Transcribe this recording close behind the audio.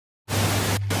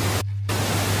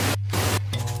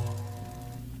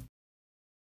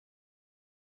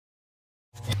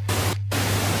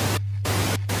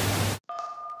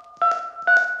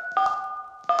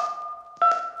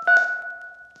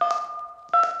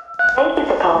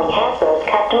calling Hasbro's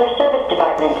customer service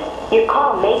department. Your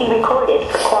call may be recorded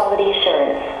for quality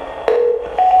assurance.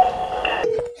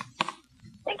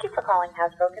 Thank you for calling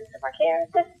Hasbro Consumer Care.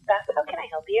 This is Beth. How can I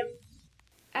help you?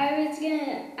 I was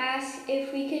gonna ask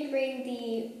if we could bring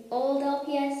the old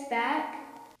LPS back.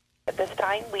 At this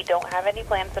time, we don't have any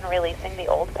plans on releasing the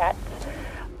old pets.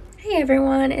 Hey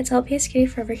everyone, it's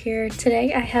LPSKittyforever here.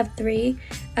 Today I have 3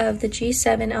 of the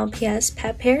G7 LPS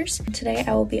pet pairs. Today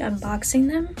I will be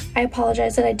unboxing them. I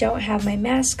apologize that I don't have my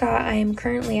mascot. I am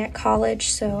currently at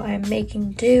college, so I'm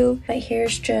making do. But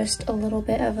here's just a little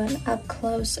bit of an up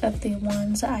close of the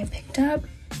ones that I picked up.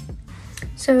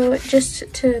 So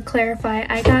just to clarify,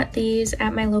 I got these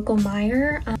at my local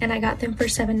Meijer, and I got them for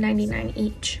 $7.99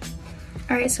 each.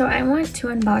 Alright, so I want to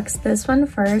unbox this one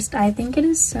first. I think it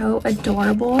is so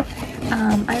adorable.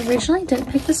 I originally didn't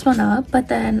pick this one up, but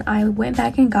then I went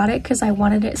back and got it because I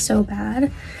wanted it so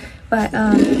bad. But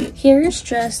here's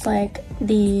just like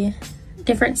the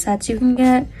different sets you can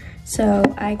get. So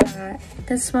I got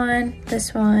this one,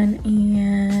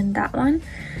 and that one.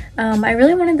 I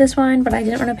really wanted this one, but I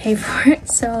didn't want to pay for it,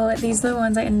 so these are the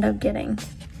ones I ended up getting.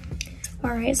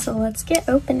 Alright, so let's get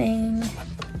opening.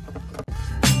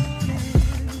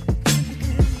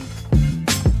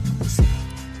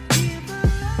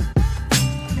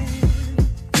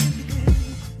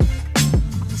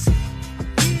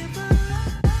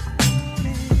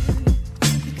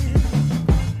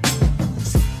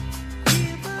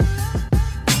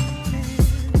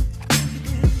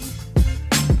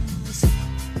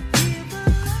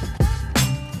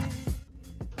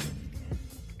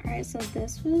 So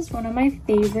this was one of my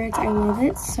favorites. I love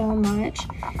it so much.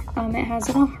 It has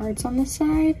little hearts on the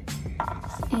side,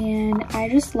 and I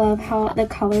just love how the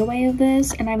colorway of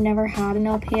this, and I've never had an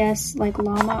LPS like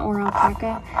llama or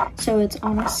alpaca, so it's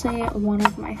honestly one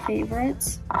of my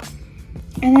favorites.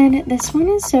 And then this one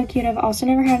is so cute. I've also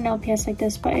never had an LPS like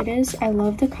this, but it is, I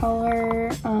love the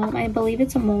color. I believe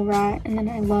it's a mole rat, and then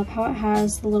I love how it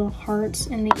has the little hearts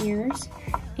in the ears,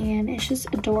 and it's just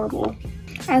adorable.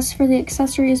 As for the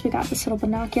accessories, we got this little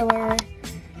binocular,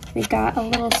 we got a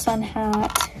little sun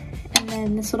hat, and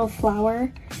then this little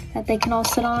flower that they can all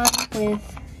sit on with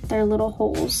their little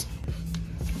holes.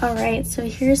 Alright, so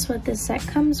here's what this set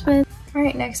comes with.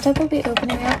 Alright, next up we'll be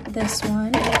opening up this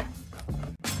one.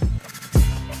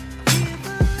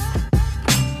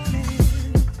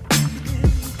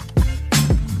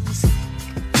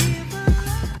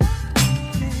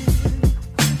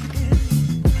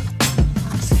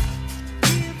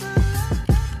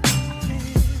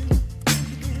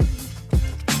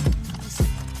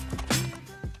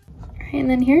 And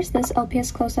then here's this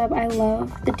LPS close-up. I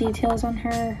love the details on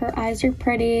her. Her eyes are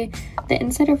pretty. The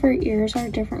inside of her ears are a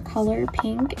different color,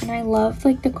 pink. And I love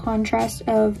like the contrast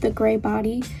of the gray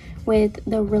body with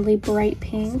the really bright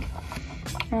pink.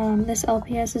 This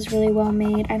LPS is really well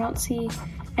made. I don't see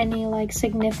any like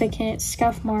significant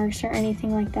scuff marks or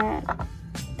anything like that.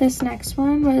 This next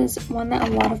one was one that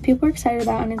a lot of people are excited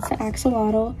about, and it's the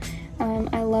axolotl.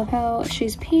 I love how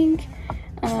she's pink.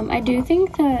 I do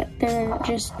think that they're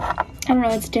just, I don't know,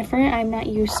 it's different. I'm not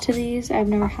used to these. I've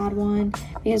never had one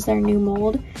because they're new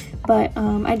mold. But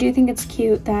I do think it's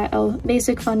cute that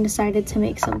Basic Fun decided to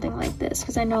make something like this,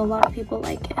 because I know a lot of people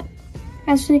like it.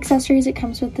 As for the accessories, it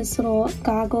comes with this little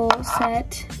goggle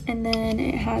set, and then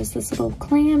it has this little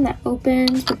clam that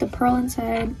opens with the pearl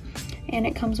inside, and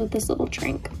it comes with this little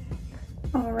drink.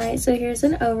 Alright, so here's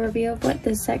an overview of what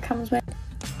this set comes with.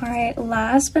 Alright,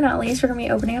 last but not least, we're going to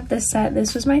be opening up this set.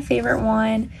 This was my favorite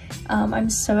one.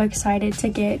 I'm so excited to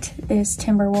get this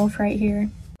Timberwolf right here.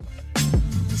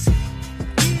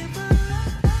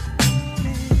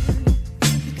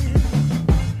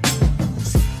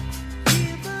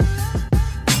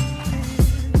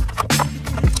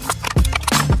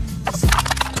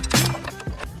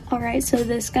 Alright, so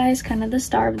this guy is kind of the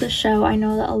star of the show. I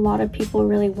know that a lot of people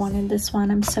really wanted this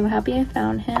one. I'm so happy I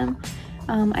found him.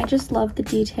 I just love the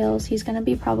details. He's gonna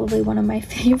be probably one of my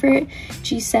favorite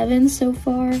G7s so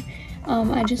far.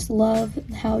 I just love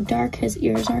how dark his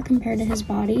ears are compared to his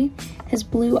body. His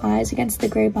blue eyes against the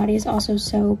gray body is also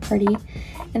so pretty.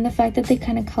 And the fact that they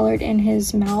kind of colored in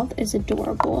his mouth is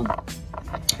adorable.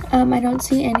 I don't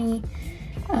see any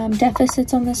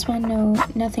deficits on this one. No,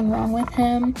 nothing wrong with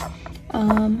him.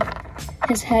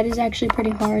 His head is actually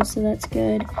pretty hard, so that's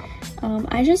good.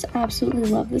 I just absolutely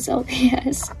love this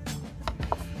LPS.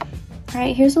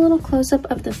 Alright, here's a little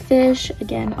close-up of the fish.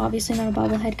 Again, obviously not a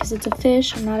bobblehead because it's a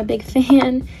fish. I'm not a big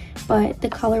fan, but the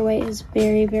colorway is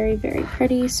very, very, very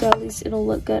pretty, so at least it'll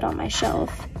look good on my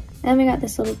shelf. Then we got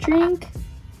this little drink,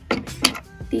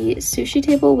 the sushi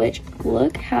table, which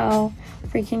look how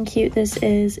freaking cute this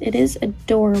is. It is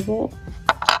adorable.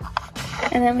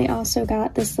 And then we also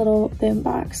got this little boom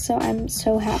box, so I'm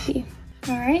so happy.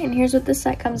 Alright, and here's what the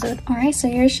set comes with. Alright, so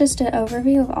here's just an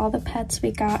overview of all the pets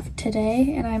we got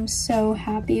today, and I'm so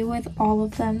happy with all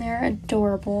of them. They're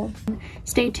adorable.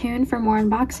 Stay tuned for more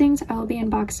unboxings. I will be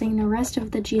unboxing the rest of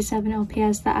the G7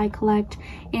 LPS that I collect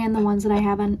and the ones that I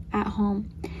have at home.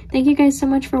 Thank you guys so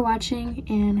much for watching,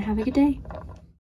 and have a good day.